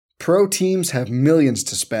Pro teams have millions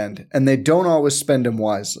to spend, and they don't always spend them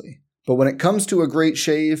wisely. But when it comes to a great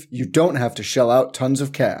shave, you don't have to shell out tons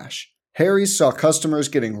of cash. Harry's saw customers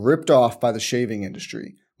getting ripped off by the shaving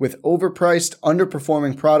industry with overpriced,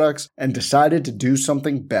 underperforming products and decided to do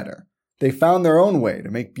something better. They found their own way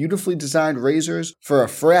to make beautifully designed razors for a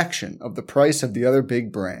fraction of the price of the other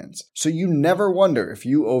big brands, so you never wonder if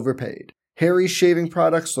you overpaid. Harry's shaving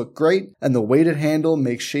products look great, and the weighted handle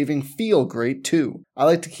makes shaving feel great too. I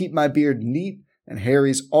like to keep my beard neat, and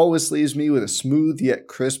Harry's always leaves me with a smooth yet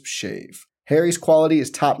crisp shave. Harry's quality is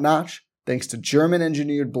top-notch, thanks to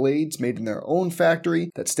German-engineered blades made in their own factory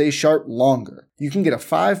that stay sharp longer. You can get a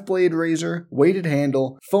 5-blade razor, weighted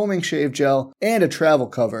handle, foaming shave gel, and a travel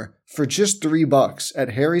cover for just $3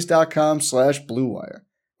 at harrys.com/bluewire.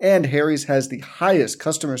 And Harry's has the highest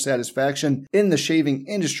customer satisfaction in the shaving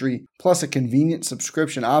industry, plus a convenient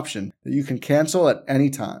subscription option that you can cancel at any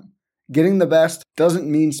time. Getting the best doesn't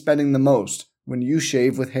mean spending the most when you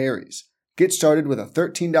shave with Harry's. Get started with a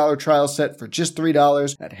 $13 trial set for just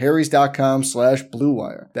 $3 at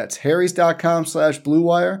harrys.com/bluewire. That's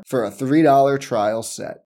harrys.com/bluewire for a $3 trial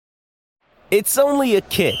set. It's only a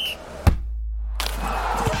kick,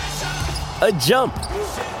 a jump,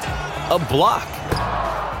 a block.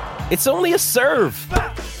 It's only a serve.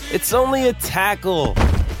 It's only a tackle,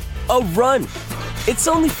 a run. It's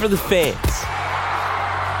only for the fans.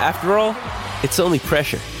 After all, it's only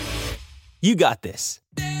pressure. You got this.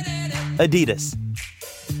 Adidas.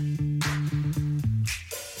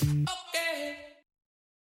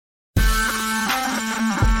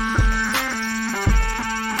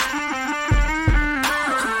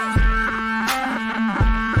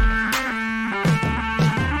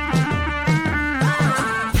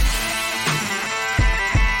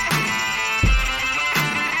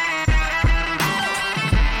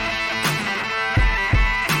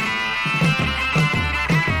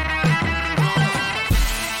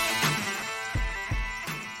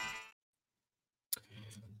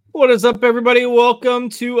 What is up, everybody? Welcome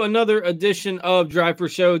to another edition of Drive for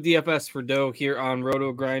Show, DFS for Dough here on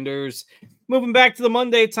Roto Grinders. Moving back to the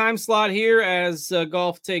Monday time slot here as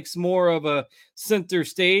golf takes more of a center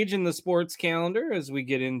stage in the sports calendar as we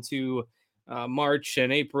get into March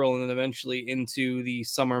and April and then eventually into the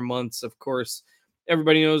summer months. Of course,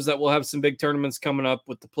 everybody knows that we'll have some big tournaments coming up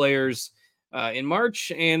with the Players in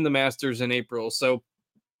March and the Masters in April. So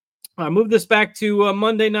move this back to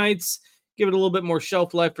Monday nights. Give it a little bit more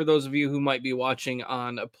shelf life for those of you who might be watching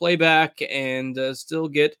on a playback and still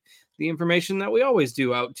get the information that we always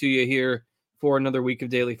do out to you here for another week of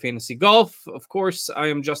daily fantasy golf. Of course, I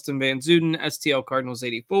am Justin Van Zuden, STL Cardinals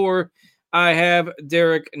 84. I have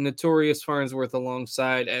Derek Notorious Farnsworth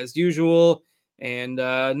alongside as usual. And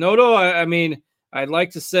Noto, I mean, I'd like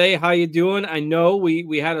to say how you doing. I know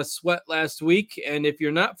we had a sweat last week, and if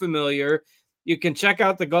you're not familiar, you can check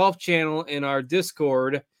out the golf channel in our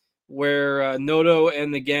Discord where Noto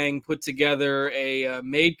and the gang put together a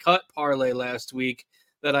made cut parlay last week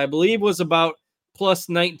that I believe was about plus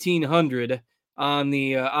 1,900 on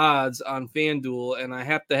the odds on FanDuel. And I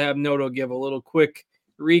have to have Noto give a little quick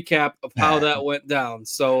recap of how that went down.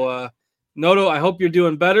 So, Noto, I hope you're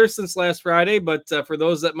doing better since last Friday. But for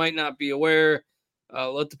those that might not be aware,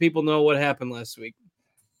 let the people know what happened last week.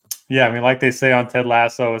 Yeah, I mean, like they say on Ted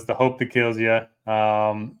Lasso, it's the hope that kills you.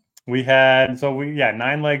 We had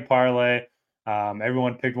 9-leg parlay.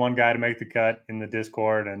 Everyone picked one guy to make the cut in the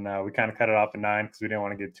Discord, and we kind of cut it off at 9 because we didn't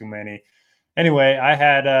want to get too many. Anyway, I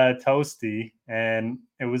had Toasty, and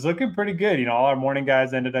it was looking pretty good. You know, all our morning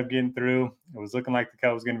guys ended up getting through. It was looking like the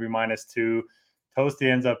cut was going to be -2. Toasty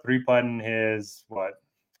ends up 3-putting his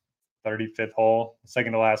 35th hole,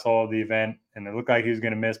 second to last hole of the event, and it looked like he was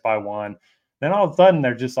going to miss by 1. Then all of a sudden,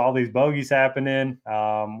 there's just all these bogeys happening.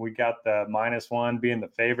 We got the -1 being the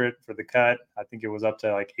favorite for the cut. I think it was up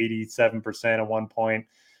to like 87% at one point.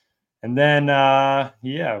 And then,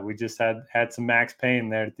 we just had some max pain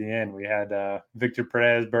there at the end. We had Victor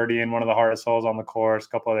Perez birdie in one of the hardest holes on the course. A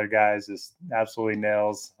couple other guys just absolutely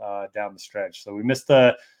nails down the stretch. So we missed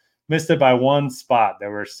it by one spot.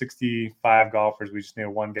 There were 65 golfers. We just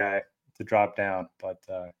needed one guy to drop down, but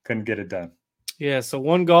couldn't get it done. Yeah, so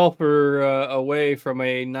one golfer away from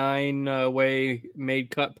a 9-way made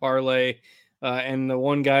cut parlay, and the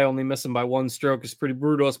one guy only missing by one stroke is pretty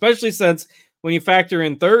brutal, especially since when you factor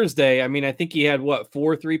in Thursday. I mean, I think he had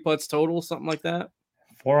 4 3-putts total, something like that.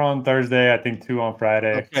 4 on Thursday, I think 2 on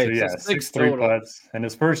Friday. Okay, so 6 3-putts. And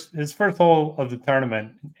his first hole of the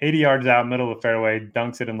tournament, 80 yards out, middle of the fairway,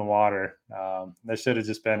 dunks it in the water. That should have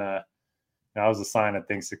just been that was a sign of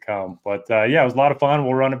things to come. But, it was a lot of fun.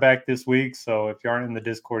 We'll run it back this week. So if you aren't in the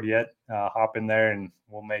Discord yet, hop in there and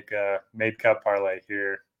we'll make a made cut parlay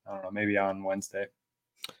here I don't know, maybe on Wednesday.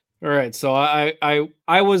 All right. So I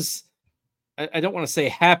was, I don't want to say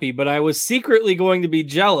happy, but I was secretly going to be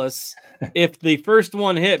jealous if the first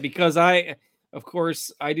one hit, because of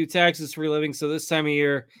course, I do taxes for a living. So this time of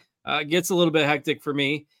year gets a little bit hectic for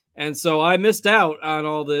me. And so I missed out on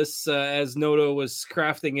all this as Noto was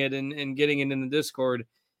crafting it and getting it in the Discord.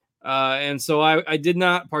 And so I did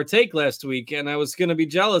not partake last week, and I was going to be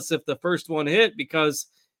jealous if the first one hit, because,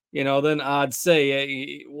 then odds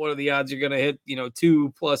say, what are the odds you're going to hit,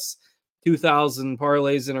 2 plus 2,000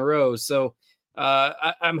 parlays in a row. So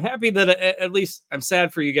I'm happy that at least, I'm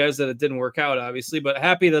sad for you guys that it didn't work out, obviously, but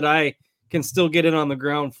happy that I can still get in on the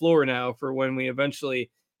ground floor now for when we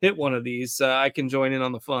eventually hit one of these. I can join in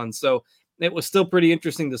on the fun. So it was still pretty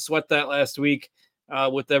interesting to sweat that last week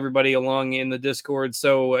with everybody along in the Discord.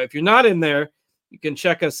 So if you're not in there, you can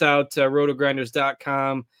check us out,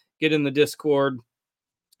 rotogrinders.com, get in the Discord,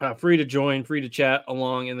 free to join, free to chat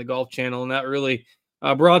along in the golf channel. And that really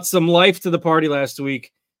brought some life to the party last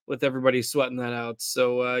week with everybody sweating that out.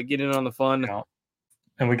 So get in on the fun. Yeah.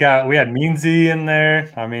 And we had Meansy in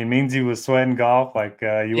there. I mean, Meansy was sweating golf like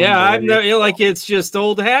you. Yeah, I've never, like, it's just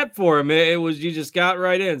old hat for him. It was, you just got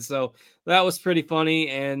right in. So that was pretty funny.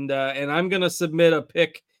 And I'm gonna submit a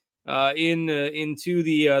pick into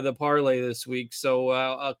the parlay this week. So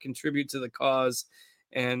I'll contribute to the cause,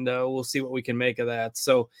 and we'll see what we can make of that.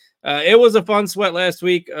 So it was a fun sweat last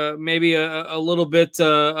week. Maybe a little bit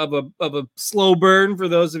of a slow burn for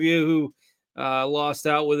those of you who lost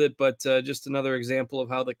out with it, but just another example of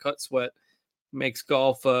how the cut sweat makes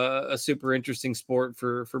golf a super interesting sport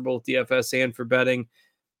for both DFS and for betting.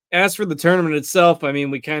 As for the tournament itself, I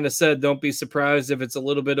mean, we kind of said don't be surprised if it's a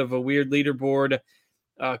little bit of a weird leaderboard.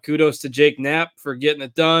 Kudos to Jake Knapp for getting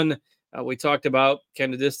it done. We talked about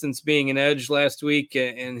kind of distance being an edge last week,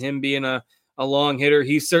 and him being a long hitter.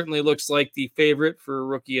 He certainly looks like the favorite for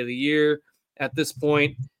Rookie of the Year at this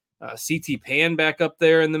point. CT Pan back up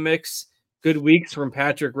there in the mix. Good weeks from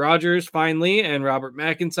Patrick Rogers finally, and Robert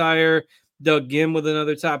McIntyre. Doug Gim with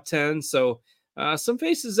another top 10. So some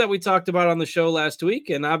faces that we talked about on the show last week.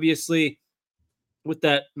 And obviously with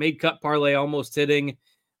that made cut parlay almost hitting,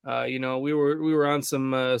 we were on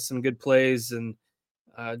some good plays, and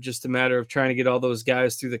just a matter of trying to get all those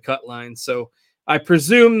guys through the cut line. So I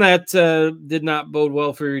presume that did not bode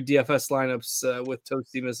well for your DFS lineups with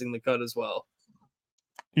Toasty missing the cut as well.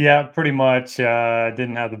 Yeah, pretty much.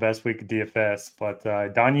 Didn't have the best week of DFS, but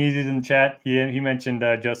Don Yeezy's in the chat. He mentioned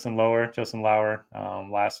Justin Lauer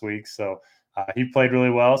last week, so he played really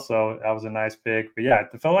well. So that was a nice pick. But yeah,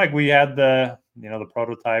 it felt like we had the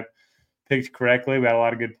prototype picked correctly. We had a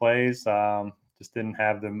lot of good plays. Just didn't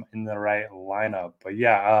have them in the right lineup. But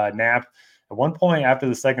yeah, Knapp at one point after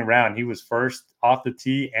the second round, he was first off the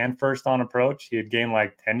tee and first on approach. He had gained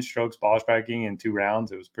like 10 strokes ball striking in 2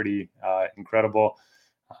 rounds. It was pretty incredible.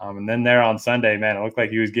 And then there on Sunday, man, it looked like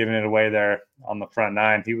he was giving it away there on the front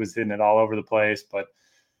 9. He was hitting it all over the place, but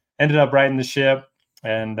ended up righting the ship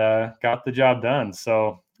and got the job done.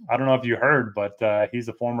 So I don't know if you heard, but he's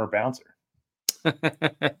a former bouncer.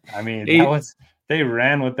 I mean, they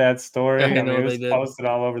ran with that story. I mean, it was posted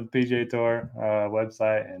all over the PGA Tour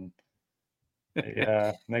website, and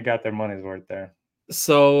they got their money's worth there.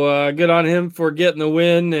 So good on him for getting the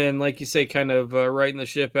win, and like you say, kind of righting the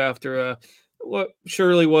ship after what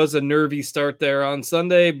surely was a nervy start there on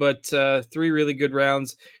Sunday, but 3 really good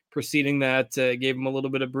rounds preceding that gave him a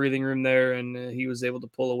little bit of breathing room there, and he was able to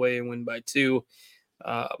pull away and win by 2.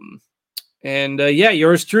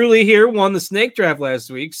 Yours truly here won the snake draft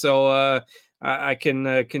last week, so I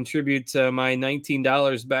can contribute my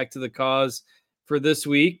 $19 back to the cause for this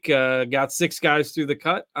week. Got 6 guys through the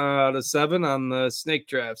cut out of 7 on the snake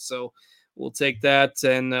draft, so we'll take that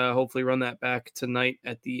and hopefully run that back tonight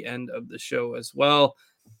at the end of the show as well.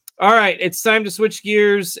 All right, it's time to switch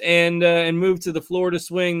gears and move to the Florida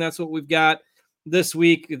swing. That's what we've got this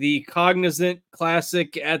week. The Cognizant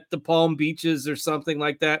Classic at the Palm Beaches or something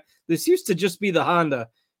like that. This used to just be the Honda.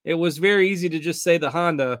 It was very easy to just say the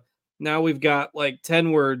Honda. Now we've got like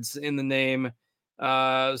 10 words in the name.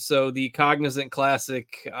 So the Cognizant Classic,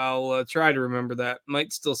 I'll try to remember that.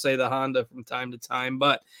 Might still say the Honda from time to time,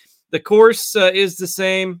 but the course is the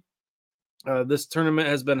same. This tournament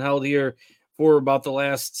has been held here for about the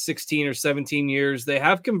last 16 or 17 years. They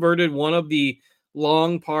have converted one of the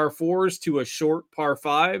long par 4s to a short par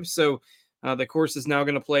 5. So the course is now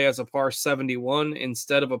going to play as a par 71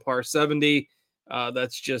 instead of a par 70.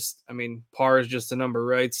 That's just, I mean, par is just a number,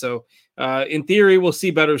 right? So in theory, we'll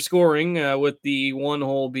see better scoring with the one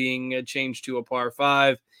hole being changed to a par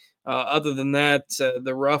 5. Other than that,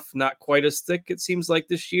 the rough, not quite as thick, it seems like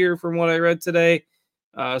this year from what I read today.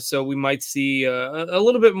 So we might see a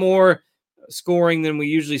little bit more scoring than we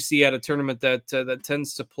usually see at a tournament that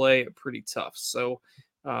tends to play pretty tough. So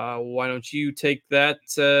why don't you take that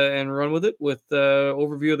and run with it with the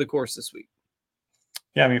overview of the course this week?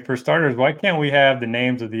 Yeah, I mean, for starters, why can't we have the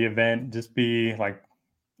names of the event just be like,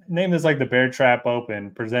 name is like the Bear Trap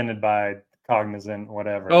Open presented by Cognizant,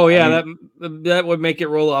 whatever. Oh I yeah, mean, that would make it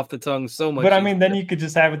roll off the tongue so but much I mean, then easier. you could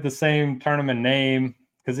just have it the same tournament name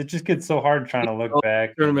because it just gets so hard trying to look All back,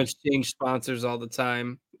 and tournaments change sponsors all the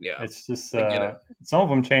time. Yeah, it's just I get it. some of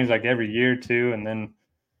them change like every year too, and then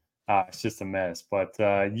it's just a mess. But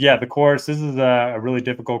yeah, the course, this is a really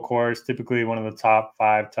difficult course, typically one of the top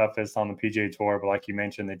 5 toughest on the PGA Tour. But like you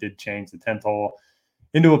mentioned, they did change the 10th hole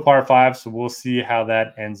into a par 5, so we'll see how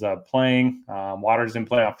that ends up playing. Water's in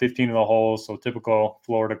play on 15 of the holes, so typical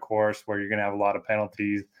Florida course where you're going to have a lot of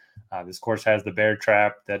penalties. This course has the Bear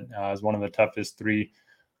Trap that is one of the toughest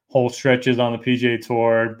 3-hole stretches on the PGA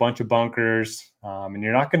Tour, bunch of bunkers, and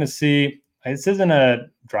you're not going to see. This isn't a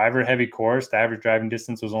driver-heavy course. The average driving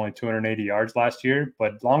distance was only 280 yards last year,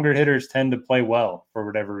 but longer hitters tend to play well for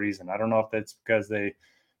whatever reason. I don't know if that's because they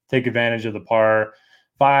take advantage of the par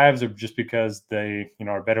 5s or just because they,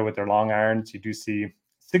 are better with their long irons. You do see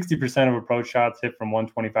 60% of approach shots hit from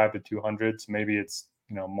 125 to 200. So maybe it's,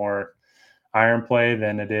 more iron play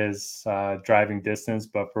than it is driving distance.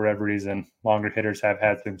 But for whatever reason, longer hitters have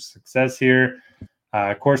had some success here.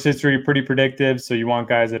 Course history, pretty predictive. So you want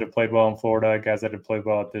guys that have played well in Florida, guys that have played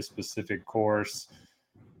well at this specific course.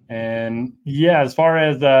 And yeah, as far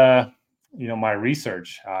as my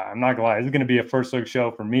research, I'm not gonna lie, this is gonna be a first look show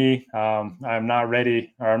for me. I'm not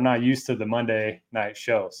ready, or I'm not used to the Monday night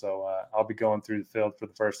show, so I'll be going through the field for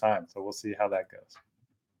the first time. So we'll see how that goes.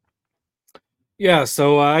 Yeah,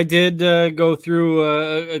 so I did go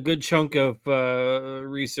through a good chunk of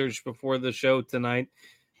research before the show tonight.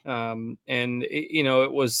 And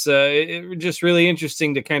it was just really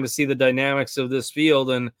interesting to kind of see the dynamics of this field,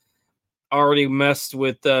 and already messed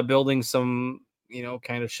with building some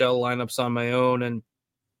kind of shell lineups on my own, and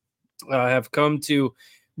have come to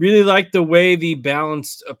really like the way the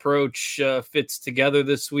balanced approach fits together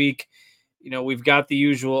this week. We've got the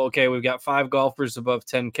usual, okay, we've got 5 golfers above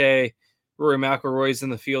 10K. Rory McIlroy's in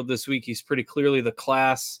the field this week. He's pretty clearly the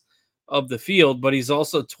class of the field, but he's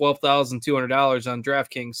also $12,200 on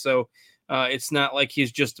DraftKings. So it's not like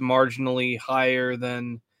he's just marginally higher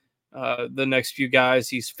than the next few guys.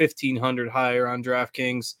 He's 1,500 higher on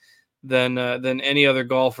DraftKings than any other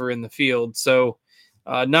golfer in the field. So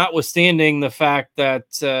notwithstanding the fact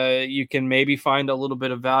that you can maybe find a little bit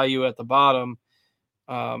of value at the bottom,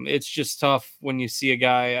 it's just tough when you see a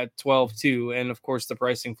guy at 12.2, and of course the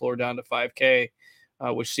pricing floor down to 5K,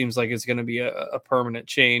 which seems like it's going to be a permanent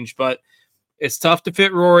change. But it's tough to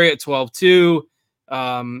fit Rory at 12.2.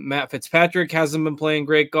 Matt Fitzpatrick hasn't been playing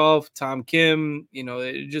great golf. Tom Kim,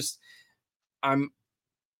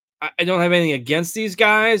 I don't have anything against these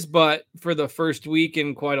guys, but for the first week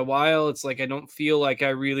in quite a while, it's like I don't feel like I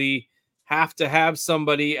really have to have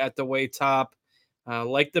somebody at the way top.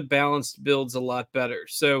 Like the balanced builds a lot better.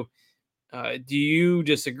 So do you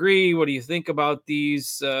disagree? What do you think about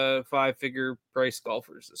these 5-figure price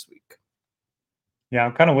golfers this week? Yeah,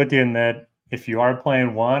 I'm kind of with you in that if you are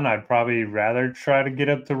playing one, I'd probably rather try to get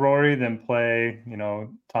up to Rory than play,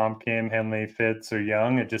 Tom Kim, Henley, Fitz, or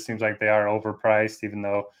Young. It just seems like they are overpriced, even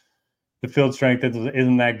though the field strength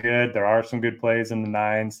isn't that good. There are some good plays in the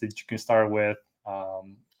 9s that you can start with.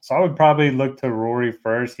 So I would probably look to Rory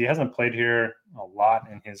first. He hasn't played here a lot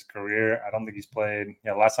in his career. I don't think he's played.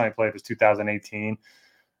 Last time he played was 2018.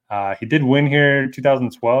 He did win here in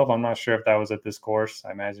 2012. I'm not sure if that was at this course.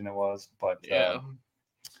 I imagine it was, but yeah.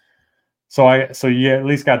 So you at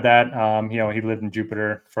least got that. He lived in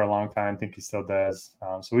Jupiter for a long time. I think he still does.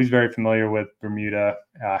 So he's very familiar with Bermuda.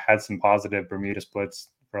 Had some positive Bermuda splits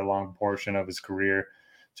for a long portion of his career.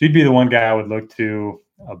 So he'd be the one guy I would look to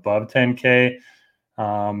above 10K.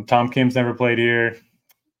 Tom Kim's never played here.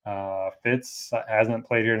 Fitz hasn't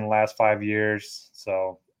played here in the last 5 years.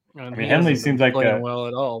 So, Henley seems like playing well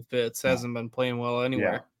at all. Fitz hasn't been playing well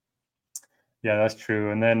anywhere. Yeah, that's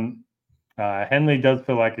true. And then Henley does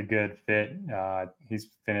feel like a good fit. He's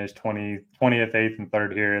finished 20th, 8th, and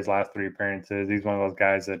 3rd here his last 3 appearances. He's one of those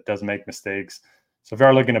guys that doesn't make mistakes. So if you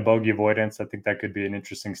are looking at bogey avoidance, I think that could be an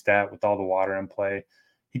interesting stat with all the water in play.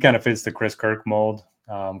 He kind of fits the Chris Kirk mold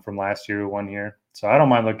from last year, 1 year. So I don't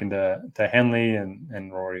mind looking to Henley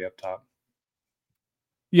and Rory up top.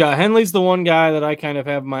 Yeah, Henley's the one guy that I kind of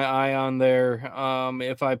have my eye on there.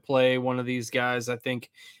 If I play one of these guys, I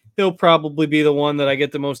think he'll probably be the one that I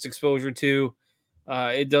get the most exposure to.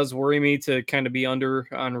 It does worry me to kind of be under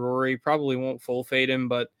on Rory. Probably won't full fade him,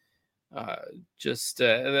 but Just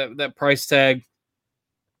that price tag,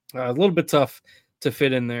 a little bit tough to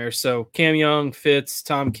fit in there. So Cam Young, Fitz,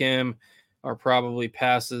 Tom Kim are probably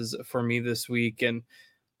passes for me this week. And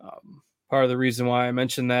part of the reason why I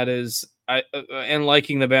mentioned that is and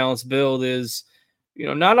liking the balanced build is,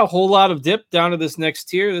 not a whole lot of dip down to this next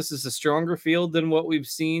tier. This is a stronger field than what we've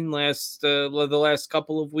seen the last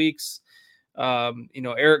couple of weeks.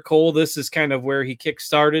 Eric Cole, this is kind of where he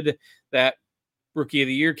kickstarted that Rookie of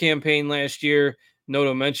the Year campaign last year.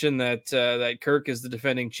 Noto mentioned that Kirk is the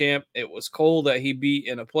defending champ. It was Cole that he beat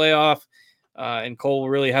in a playoff, and Cole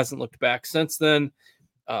really hasn't looked back since then.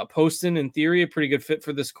 Poston, in theory, a pretty good fit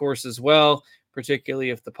for this course as well,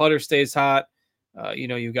 particularly if the putter stays hot.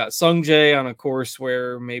 You've got Sung Jae on a course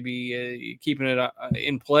where maybe keeping it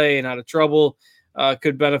in play and out of trouble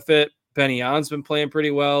could benefit. Benny Yan's been playing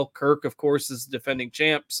pretty well. Kirk, of course, is the defending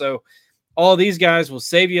champ. So all these guys will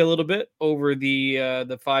save you a little bit over the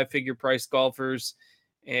 5-figure price golfers.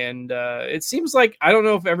 And it seems like, I don't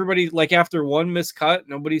know if everybody, like after one miscut,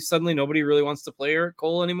 nobody really wants to play Eric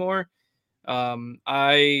Cole anymore. I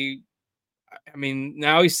mean,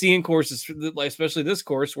 now he's seeing courses, especially this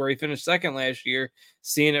course where he finished second last year,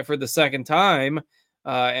 seeing it for the second time.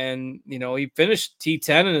 And he finished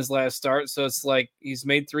T10 in his last start. So it's like he's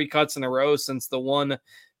made 3 cuts in a row since the one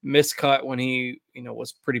miscut when he,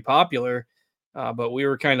 was pretty popular. But we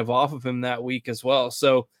were kind of off of him that week as well.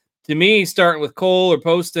 So to me, starting with Cole or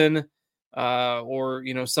Poston, or,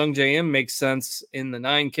 Sung J.M. makes sense in the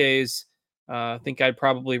 9Ks. I think I'd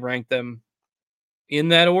probably rank them in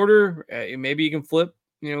that order. Maybe you can flip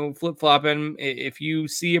flop in if you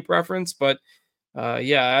see a preference. But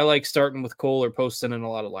I like starting with Cole or Poston in a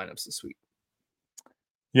lot of lineups this week.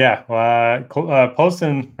 Yeah, Cole's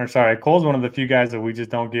one of the few guys that we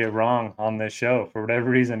just don't get wrong on this show. For whatever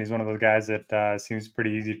reason, he's one of those guys that seems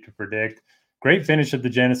pretty easy to predict. Great finish at the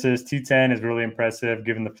Genesis. T10 is really impressive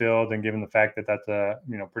given the field and given the fact that that's a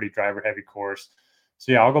pretty driver-heavy course.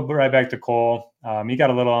 So, yeah, I'll go right back to Cole. He got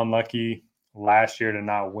a little unlucky last year to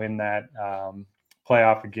not win that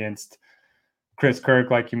playoff against Chris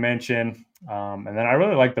Kirk, like you mentioned. And then I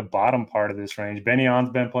really like the bottom part of this range. Benny On's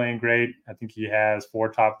been playing great. I think he has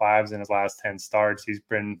 4 top 5s in his last 10 starts. He's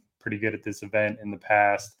been pretty good at this event in the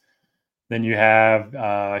past. Then you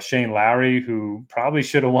have Shane Lowry, who probably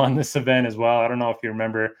should have won this event as well. I don't know if you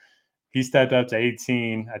remember. He stepped up to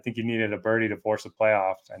 18. I think he needed a birdie to force a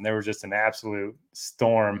playoff, and there was just an absolute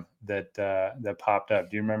storm that popped up.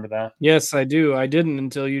 Do you remember that? Yes, I do. I didn't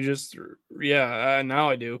until you just now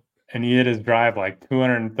I do. And he hit his drive like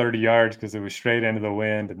 230 yards because it was straight into the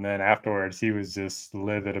wind. And then afterwards, he was just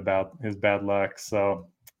livid about his bad luck. So,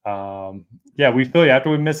 we feel you. After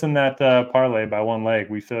we missing that parlay by 1 leg,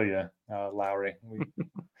 we feel you, Lowry.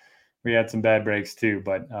 We had some bad breaks too,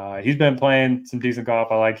 but he's been playing some decent golf.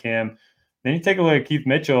 I like him. Then you take a look at Keith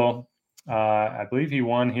Mitchell. I believe he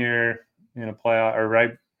won here in a playoff or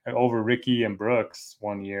right over Ricky and Brooks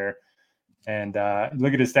one year. And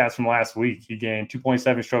look at his stats from last week. He gained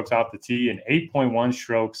 2.7 strokes off the tee and 8.1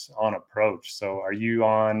 strokes on approach. So are you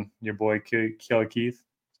on your boy Killer Keith?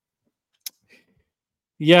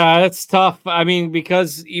 Yeah, that's tough. I mean,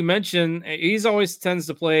 because you mentioned he's always tends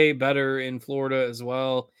to play better in Florida as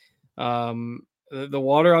well. The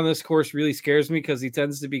water on this course really scares me because he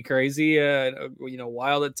tends to be crazy,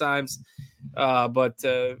 wild at times. But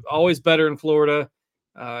always better in Florida.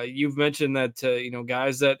 You've mentioned that,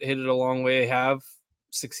 guys that hit it a long way have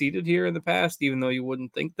succeeded here in the past, even though you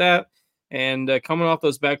wouldn't think that. And coming off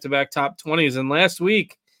those back-to-back top 20s. And last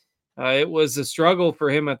week, it was a struggle for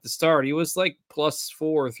him at the start. He was like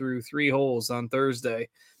 +4 through 3 holes on Thursday.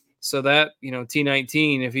 So that,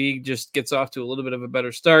 T19, if he just gets off to a little bit of a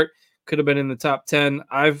better start, could have been in the top 10.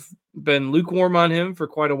 I've been lukewarm on him for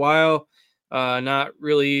quite a while. Not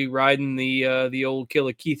really riding the old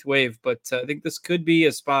Killer Keith wave, but I think this could be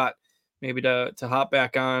a spot maybe to hop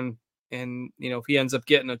back on. And, if he ends up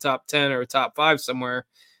getting a top 10 or a top 5 somewhere,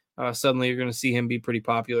 suddenly you're going to see him be pretty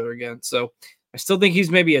popular again. So I still think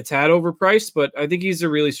he's maybe a tad overpriced, but I think he's a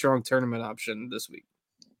really strong tournament option this week.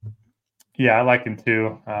 Yeah, I like him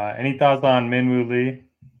too. Any thoughts on Minwoo Lee?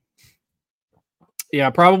 Yeah,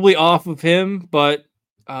 probably off of him, but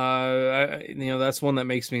that's one that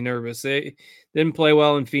makes me nervous. They didn't play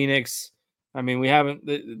well in Phoenix. I mean, we haven't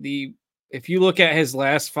if you look at his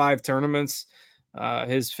last 5 tournaments,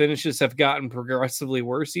 his finishes have gotten progressively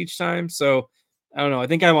worse each time. So I don't know. I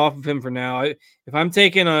think I'm off of him for now. If I'm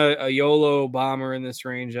taking a YOLO bomber in this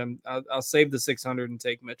range, I'll save the 600 and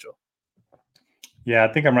take Mitchell. Yeah,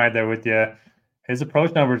 I think I'm right there with you. His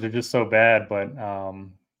approach numbers are just so bad, but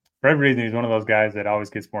for every reason, he's one of those guys that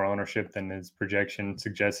always gets more ownership than his projection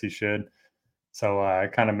suggests he should. So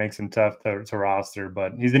it kind of makes him tough to roster,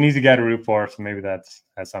 but he's an easy guy to root for. So maybe that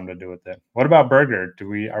has something to do with it. What about Berger?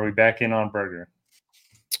 Are we back in on Berger?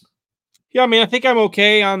 Yeah, I mean, I think I'm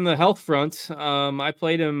okay on the health front. I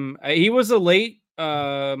played him. He was a late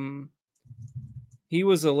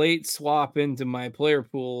swap into my player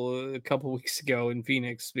pool a couple weeks ago in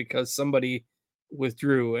Phoenix because somebody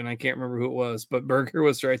withdrew and I can't remember who it was, but Berger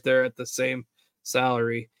was right there at the same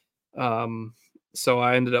salary. So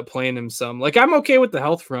I ended up playing him some. Like, I'm okay with the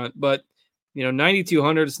health front, but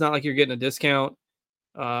 9,200, it's not like you're getting a discount.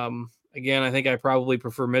 Again, I think I probably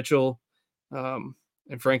prefer Mitchell.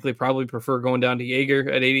 And frankly, probably prefer going down to Jaeger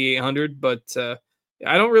at 8,800, but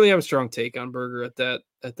I don't really have a strong take on Berger at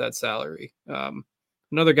that salary.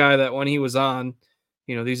 Another guy that when he was on,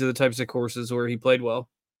 these are the types of courses where he played well.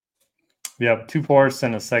 Yep, 2 fourths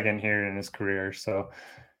and a second here in his career. So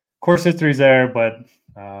course history's there, but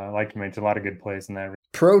like you mentioned, a lot of good plays in that.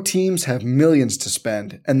 Pro teams have millions to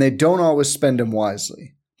spend, and they don't always spend them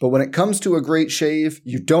wisely. But when it comes to a great shave,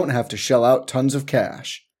 you don't have to shell out tons of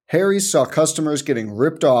cash. Harry's saw customers getting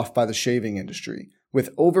ripped off by the shaving industry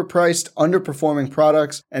with overpriced, underperforming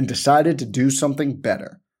products and decided to do something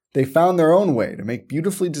better. They found their own way to make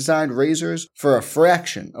beautifully designed razors for a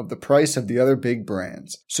fraction of the price of the other big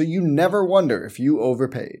brands, so you never wonder if you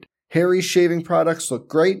overpaid. Harry's shaving products look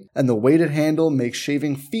great, and the weighted handle makes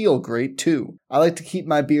shaving feel great too. I like to keep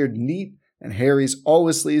my beard neat, and Harry's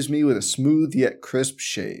always leaves me with a smooth yet crisp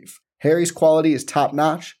shave. Harry's quality is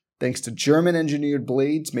top-notch, thanks to German-engineered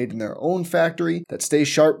blades made in their own factory that stay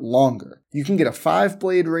sharp longer. You can get a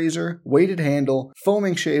 5-blade razor, weighted handle,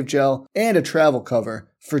 foaming shave gel, and a travel cover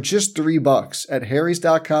for just $3 at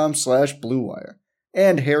harrys.com/bluewire.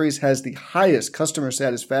 And Harry's has the highest customer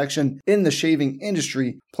satisfaction in the shaving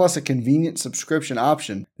industry, plus a convenient subscription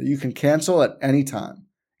option that you can cancel at any time.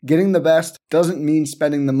 Getting the best doesn't mean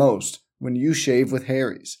spending the most when you shave with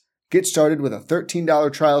Harry's. Get started with a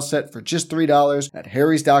 $13 trial set for just $3 at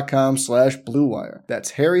harrys.com/bluewire.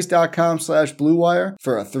 That's harrys.com/bluewire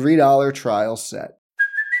for a $3 trial set.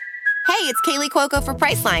 Hey, it's Kaylee Cuoco for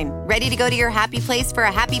Priceline. Ready to go to your happy place for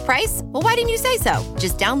a happy price? Well, why didn't you say so?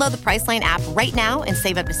 Just download the Priceline app right now and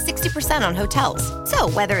save up to 60% on hotels. So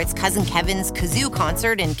whether it's Cousin Kevin's Kazoo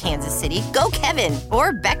Concert in Kansas City, go Kevin,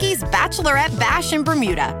 or Becky's Bachelorette Bash in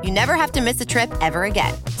Bermuda, you never have to miss a trip ever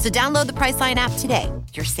again. So download the Priceline app today.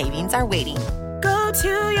 Your savings are waiting. Go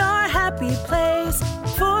to your happy place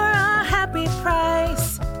for a happy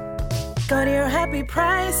price. Go to your happy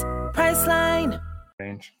price, Priceline.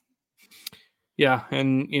 Range. Yeah,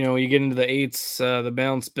 and you get into the 8s, the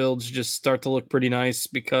balance builds just start to look pretty nice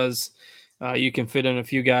because you can fit in a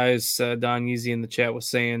few guys. Don Yeezy in the chat was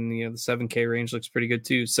saying the 7K range looks pretty good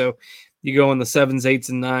too. So you go in the 7s, 8s,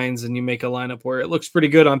 and 9s, and you make a lineup where it looks pretty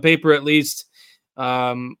good on paper at least.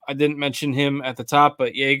 I didn't mention him at the top,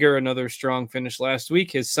 but Jaeger, another strong finish last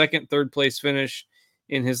week. His third place finish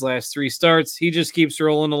in his last 3 starts. He just keeps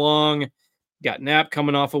rolling along. Got Knapp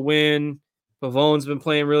coming off a win. Pavone's been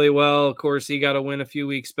playing really well. Of course, he got a win a few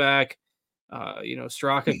weeks back.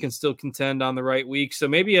 Straka can still contend on the right week. So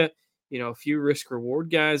maybe a few risk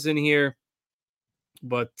reward guys in here.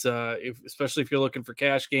 But especially if you're looking for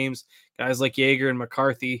cash games, guys like Jaeger and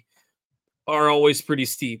McCarthy are always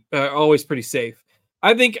pretty always pretty safe.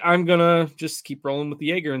 I think I'm going to just keep rolling with the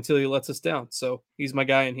Jaeger until he lets us down. So he's my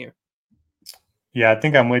guy in here. Yeah, I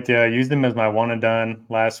think I'm with you. I used him as my one and done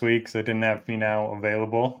last week, so I didn't have Finau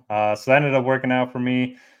available. So that ended up working out for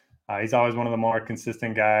me. He's always one of the more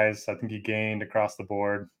consistent guys. I think he gained across the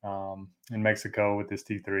board in Mexico with this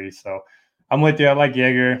T3. So I'm with you. I like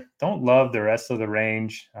Jaeger. Don't love the rest of the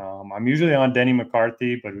range. I'm usually on Denny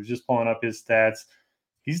McCarthy, but was just pulling up his stats.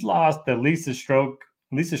 He's lost at least a stroke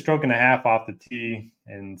and a half off the tee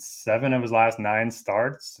in 7 of his last 9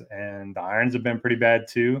 starts, and the irons have been pretty bad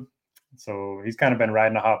too. So he's kind of been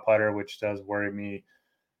riding a hot putter, which does worry me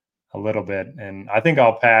a little bit. And I think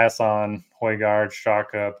I'll pass on Højgaard,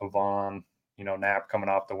 Straka, Pavon, Knapp coming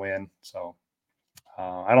off the win. So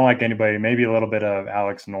I don't like anybody. Maybe a little bit of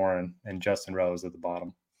Alex Noren and Justin Rose at the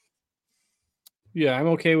bottom. Yeah, I'm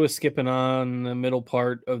okay with skipping on the middle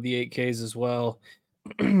part of the 8Ks as well.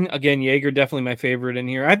 Again, Jaeger definitely my favorite in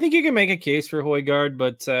here. I think you can make a case for Højgaard,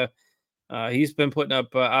 but he's been putting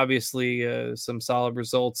up obviously some solid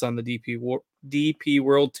results on the DP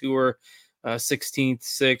World Tour, 16th,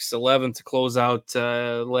 6th, 11th to close out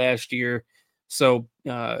last year. So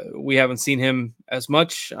we haven't seen him as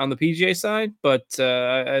much on the PGA side, but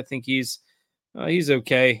I think he's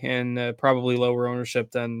okay and probably lower ownership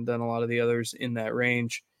than a lot of the others in that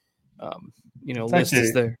range. List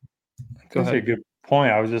is there. Go ahead. A good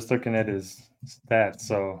point. I was just looking at his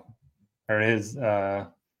stats, or his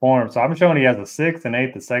form. So I'm showing he has a 6th, an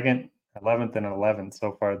 8th, a 2nd, 11th, and an 11th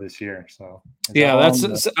so far this year. So yeah,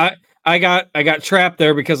 I got trapped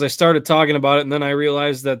there because I started talking about it, and then I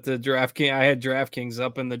realized that I had DraftKings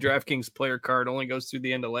up, and the DraftKings player card only goes through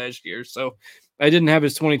the end of last year, so I didn't have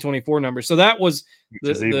his 2024 number. So that was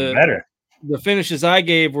which is even better. The finishes I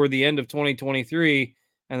gave were the end of 2023,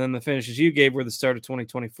 and then the finishes you gave were the start of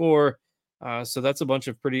 2024. So that's a bunch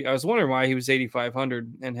of pretty. I was wondering why he was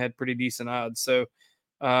 8,500 and had pretty decent odds. So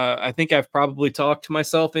I think I've probably talked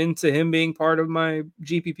myself into him being part of my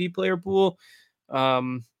GPP player pool,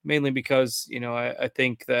 mainly because I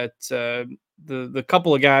think that the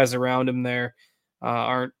couple of guys around him there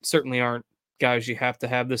aren't guys you have to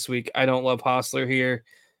have this week. I don't love Hostler here.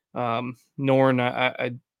 Norn,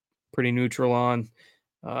 I pretty neutral on.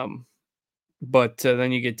 But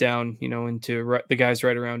then you get down, into the guys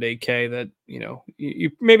right around 8K that,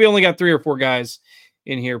 you maybe only got 3 or 4 guys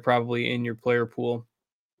in here probably in your player pool.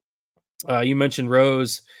 You mentioned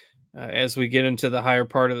Rose. As we get into the higher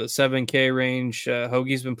part of the 7K range,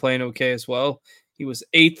 Hoagie's been playing okay as well. He was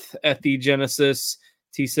 8th at the Genesis,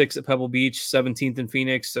 T6 at Pebble Beach, 17th in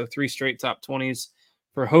Phoenix. So 3 straight top 20s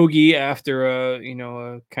for Hoagie after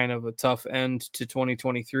a kind of a tough end to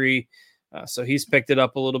 2023. So he's picked it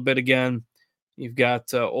up a little bit again. You've got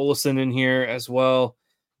Olesen in here as well,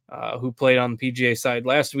 who played on the PGA side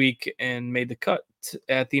last week and made the cut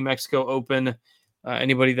at the Mexico Open.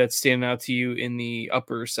 Anybody that's standing out to you in the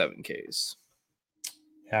upper 7Ks?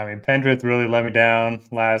 Yeah, I mean, Pendrith really let me down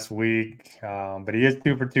last week, but he is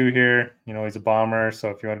 2 for 2 here. He's a bomber, so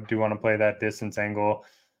if you do want to play that distance angle,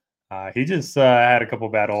 he just had a couple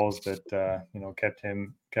bad holes that kept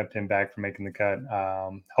him back from making the cut.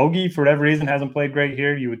 Hoagie, for whatever reason, hasn't played great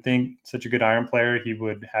here. You would think such a good iron player, he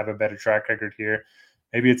would have a better track record here.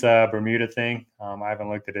 Maybe it's a Bermuda thing. I haven't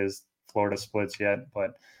looked at his Florida splits yet,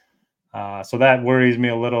 but so that worries me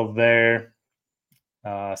a little there.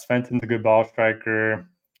 Sventon's a good ball striker.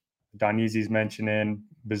 Donizzi's mentioning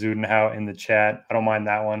Bezudenhout in the chat. I don't mind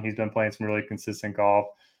that one. He's been playing some really consistent golf,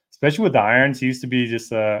 especially with the irons. He used to be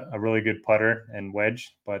just a really good putter and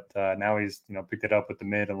wedge, but now he's picked it up with the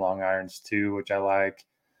mid and long irons too, which I like.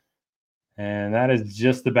 And that is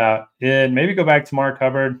just about it. Maybe go back to Mark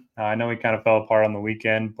Hubbard. I know he kind of fell apart on the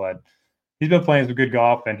weekend, but he's been playing some good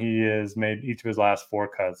golf, and he has made each of his last 4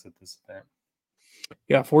 cuts at this event.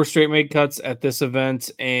 Yeah, 4 straight made cuts at this event,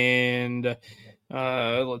 and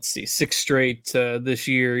let's see, 6 straight this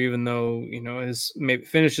year, even though his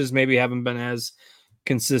finishes maybe haven't been as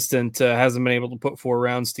consistent, hasn't been able to put 4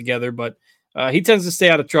 rounds together, but he tends to stay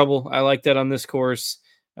out of trouble. I like that on this course.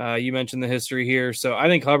 You mentioned the history here, so I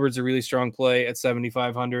think Hubbard's a really strong play at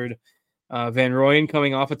 7,500. Van Rooyen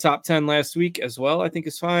coming off a top 10 last week as well, I think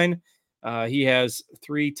is fine. He has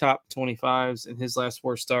 3 top 25s in his last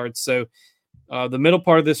 4 starts, so the middle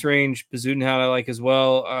part of this range, Bezudenhout I like as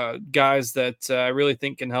well. Guys that I really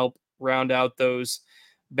think can help round out those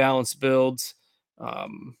balanced builds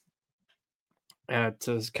at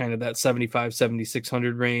kind of that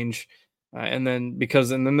 7,600 range. And then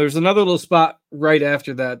there's another little spot right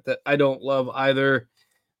after that I don't love either.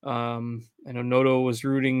 I know Noto was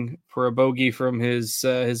rooting for a bogey from his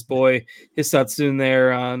boy Hisatsune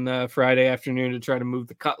there on Friday afternoon to try to move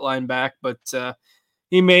the cut line back, but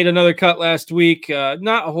he made another cut last week.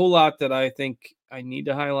 Not a whole lot that I think I need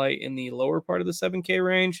to highlight in the lower part of the 7K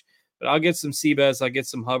range, but I'll get some Seabass, I'll get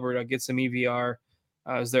some Hubbard, I'll get some EVR.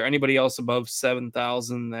 Is there anybody else above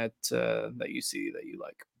 7,000 that you see that you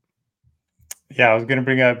like? Yeah, I was going to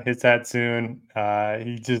bring up Hisatsune.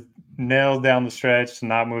 He just nails down the stretch to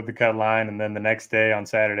not move the cut line, and then the next day on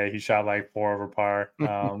Saturday, he shot like 4 over par.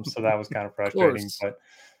 So that was kind of frustrating, but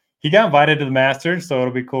he got invited to the Masters, so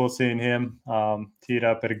it'll be cool seeing him tee it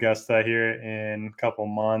up at Augusta here in a couple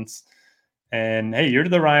months. And hey, you're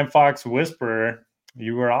the Ryan Fox whisperer.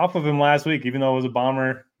 You were off of him last week, even though it was a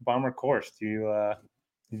bomber course. You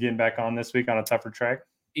getting back on this week on a tougher track?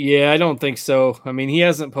 Yeah, I don't think so. I mean, he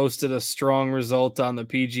hasn't posted a strong result on the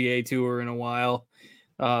PGA Tour in a while.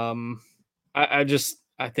 I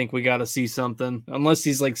think we got to see something, unless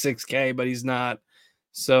he's like 6K, but he's not.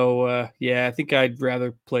 So, yeah, I think I'd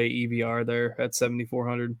rather play EVR there at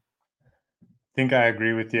 7,400. I think I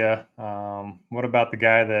agree with you. What about the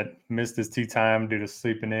guy that missed his tee time due to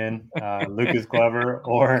sleeping in, Lucas Glover,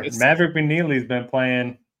 or Maverick McNeely's been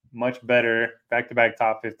playing much better, back-to-back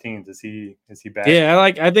top 15s. Is he back? Yeah,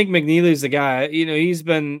 I think McNeely's the guy. He's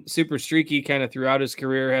been super streaky kind of throughout his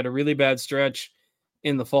career, had a really bad stretch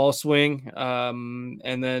in the fall swing. And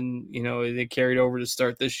then, they carried over to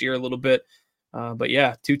start this year a little bit. But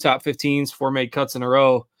yeah, 2 top 15s, 4 made cuts in a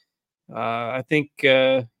row. I think,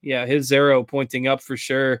 his arrow pointing up for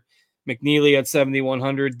sure. McNeely at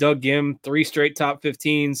 7,100. Doug Gim, 3 straight top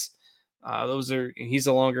 15s. He's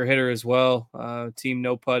a longer hitter as well. Team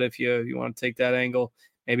no putt if you want to take that angle.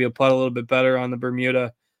 Maybe he'll putt a little bit better on the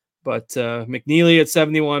Bermuda. But McNeely at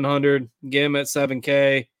 7,100, Gim at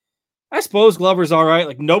 7K. I suppose Glover's all right.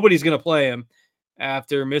 Like, nobody's going to play him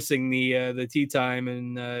after missing the tee time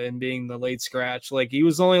and being the late scratch. Like, he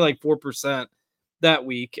was only like 4% that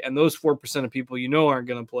week, and those 4% of people aren't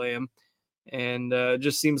going to play him. And it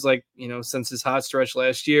just seems like, since his hot stretch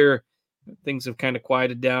last year, things have kind of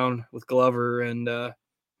quieted down with Glover. And, I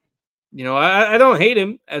don't hate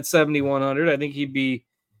him at 7,100. I think he'd be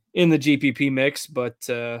in the GPP mix. But,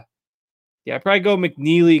 I'd probably go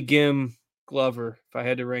McNeely, Gim, Glover if I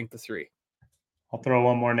had to rank the 3. I'll throw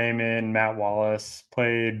one more name in. Matt Wallace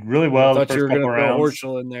played really well the first couple rounds.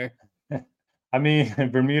 Horschel in there. I mean,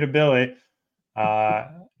 Bermuda Billy.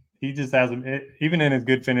 He just hasn't. Even in his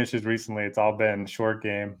good finishes recently, it's all been short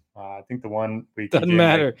game. I think the one week doesn't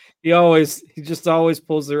matter. He just always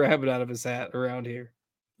pulls the rabbit out of his hat around here.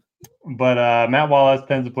 But Matt Wallace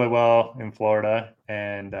tends to play well in Florida,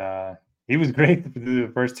 and he was great through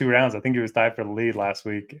the first 2 rounds. I think he was tied for the lead last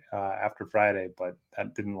week after Friday, but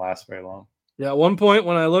that didn't last very long. Yeah, at one point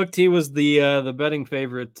when I looked, he was the betting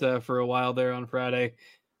favorite for a while there on Friday.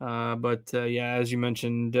 But as you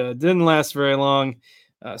mentioned, didn't last very long.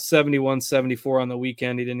 71-74 on the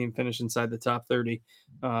weekend. He didn't even finish inside the top 30.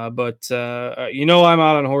 But I'm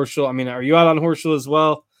out on Horschel. I mean, are you out on Horschel as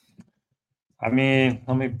well? I mean,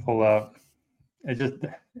 let me pull up. It just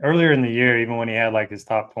earlier in the year, even when he had like his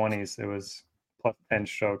top 20s, it was plus 10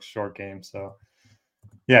 strokes short game. So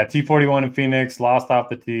yeah, T41 in Phoenix, lost off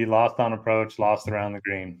the tee, lost on approach, lost around the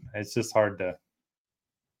green. It's just hard to.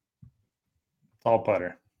 It's all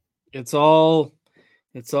putter. It's all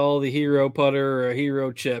the hero putter or a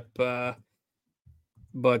hero chip. But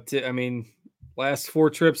I mean, last 4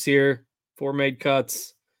 trips here, 4 made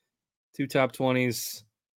cuts, 2 top 20s.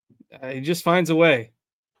 He just finds a way.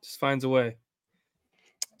 He's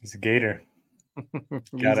a gator.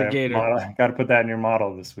 He's a gator. Got to put that in your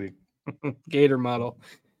model this week. Gator model.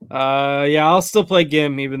 I'll still play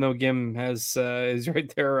Gim, even though Gim is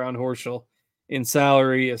right there around Horschel in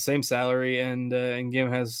salary, same salary, and Gim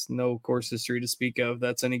has no course history to speak of.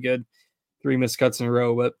 That's any good. 3 missed cuts in a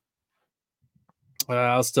row, but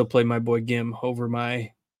I'll still play my boy Gim over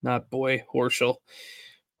my not boy Horschel.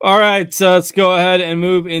 All right, so let's go ahead and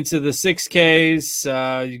move into the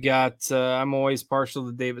 6Ks. You got I'm always partial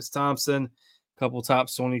to Davis Thompson. A couple top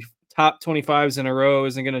 25s in a row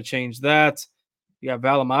isn't going to change that. You got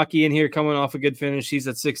Valimaki in here coming off a good finish. He's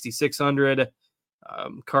at 6,600.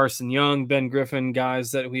 Carson Young, Ben Griffin, guys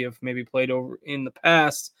that we have maybe played over in the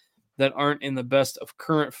past that aren't in the best of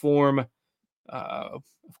current form. Of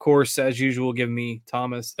course, as usual, give me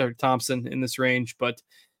Thompson in this range, but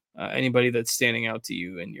anybody that's standing out to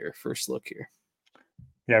you in your first look here?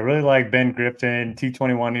 Yeah, I really like Ben Griffin,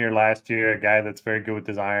 T21 here last year, a guy that's very good with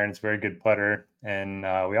his irons, very good putter. And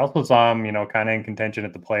we also saw him, kind of in contention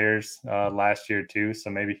at the Players last year too. So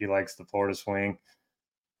maybe he likes the Florida swing.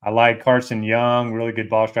 I like Carson Young, really good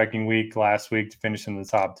ball striking week last week to finish in the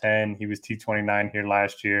top 10. He was T29 here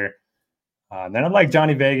last year. Then I like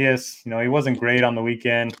Johnny Vegas. He wasn't great on the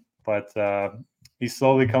weekend, but he's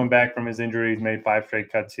slowly coming back from his injury. He's made 5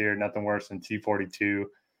 straight cuts here, nothing worse than T42.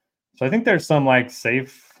 So I think there's some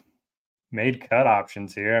safe made cut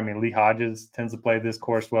options here. I mean, Lee Hodges tends to play this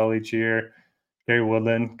course well each year. Gary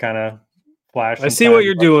Woodland kind of flashed. I see what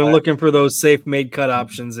you're doing, looking for those safe made cut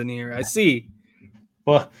options in here. I see.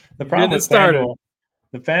 Well, the problem with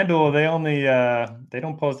FanDuel, they only they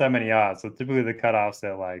don't post that many odds. So typically the cutoffs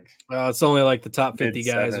at it's only like the top 50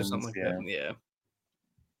 guys or something like that. Yeah.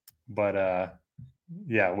 But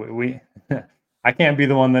we I can't be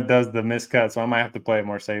the one that does the miscut, so I might have to play it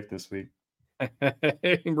more safe this week.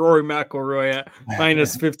 Rory McIlroy at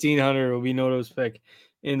minus 1,500 will be Noto's pick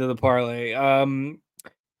into the parlay.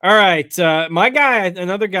 All right, my guy,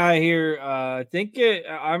 another guy here. I think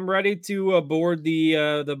I'm ready to board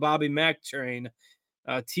the Bobby Mack train.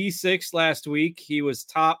 T6 last week, he was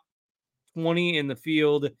top 20 in the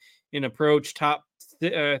field in approach.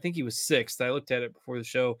 I think he was 6th. I looked at it before the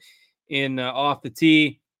show in off the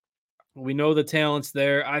tee. We know the talent's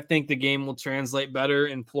there. I think the game will translate better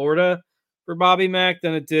in Florida for Bobby Mack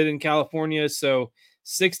than it did in California. So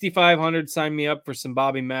 6,500, sign me up for some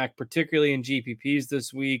Bobby Mack, particularly in GPPs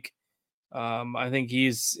this week. I think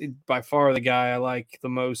he's by far the guy I like the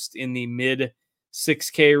most in the mid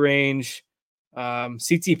 6K range.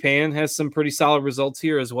 CT Pan has some pretty solid results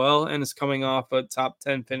here as well and is coming off a top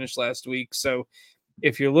 10 finish last week. So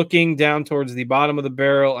if you're looking down towards the bottom of the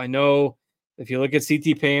barrel, I know If you look at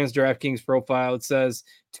CT Pan's DraftKings profile, it says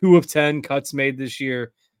 2 of 10 cuts made this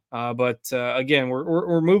year. But again,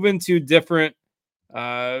 we're moving to different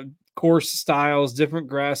course styles, different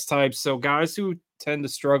grass types. So guys who tend to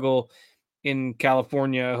struggle in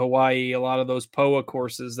California, Hawaii, a lot of those POA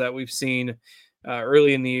courses that we've seen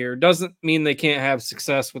early in the year doesn't mean they can't have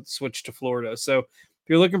success with the switch to Florida. So if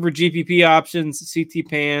you're looking for GPP options, CT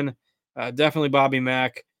Pan, definitely Bobby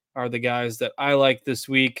Mack are the guys that I like this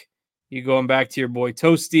week. You going back to your boy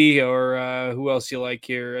Toasty, or who else you like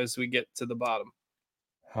here as we get to the bottom?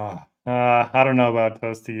 I don't know about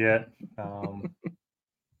Toasty yet.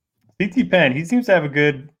 CT Penn, he seems to have a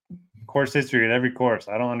good course history at every course.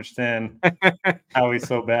 I don't understand how he's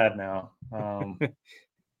so bad now.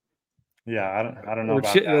 Yeah, I don't know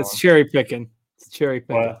about that that's one. cherry picking. It's cherry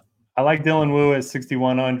picking. But I like Dylan Wu at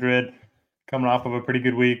 6,100, coming off of a pretty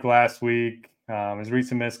good week last week. His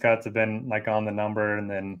recent miscuts have been like on the number, and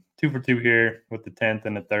then 2 for 2 here with the 10th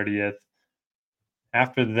and the 30th.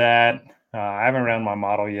 After that, I haven't ran my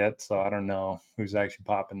model yet, so I don't know who's actually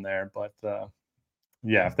popping there. But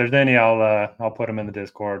yeah, if there's any, I'll put them in the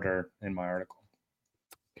Discord or in my article.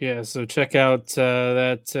 Yeah, so check out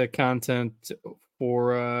that content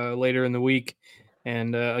for later in the week.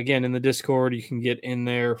 And again, in the Discord, you can get in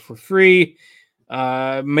there for free.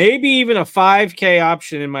 Maybe even a 5K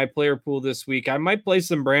option in my player pool this week. I might play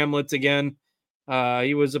some Bramlett again.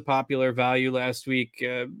 He was a popular value last week.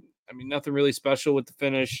 I mean, nothing really special with the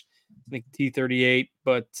finish. I think T38,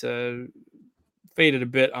 but faded a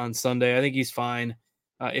bit on Sunday. I think he's fine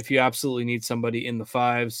if you absolutely need somebody in the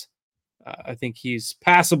fives. I think he's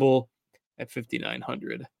passable at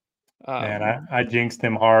 5,900. And I jinxed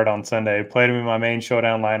him hard on Sunday. Played him in my main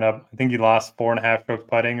showdown lineup. I think he lost 4.5 strokes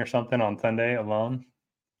putting or something on Sunday alone.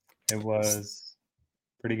 It was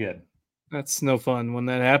pretty good. That's no fun when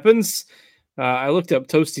that happens. I looked up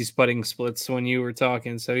Toasty's putting splits when you were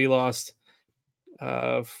talking. So he lost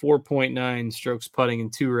 4.9 strokes putting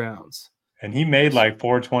in 2 rounds. And he made like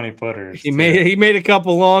 420 footers. He made a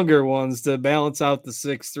couple longer ones to balance out the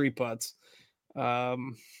 6 3-putts.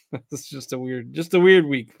 It's just a weird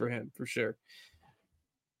week for him for sure.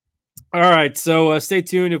 All right, so stay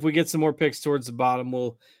tuned. If we get some more picks towards the bottom,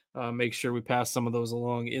 we'll make sure we pass some of those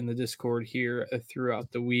along in the Discord here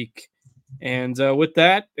throughout the week. And with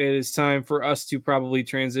that, it is time for us to probably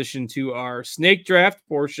transition to our snake draft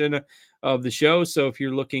portion of the show. So if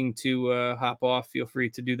you're looking to hop off, feel free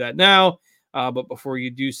to do that now. But before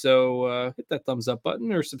you do so, hit that thumbs up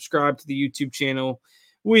button or subscribe to the YouTube channel.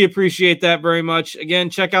 We appreciate that very much. Again,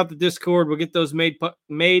 check out the Discord. We'll get those made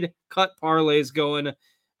cut parlays going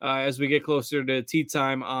as we get closer to tea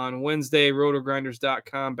time on Wednesday.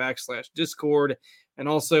 rotogrinders.com/Discord. And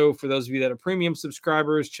also, for those of you that are premium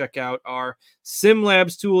subscribers, check out our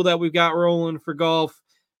SimLabs tool that we've got rolling for golf.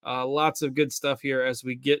 Lots of good stuff here as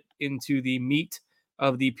we get into the meat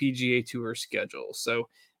of the PGA Tour schedule. So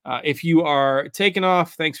if you are taking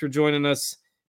off, thanks for joining us.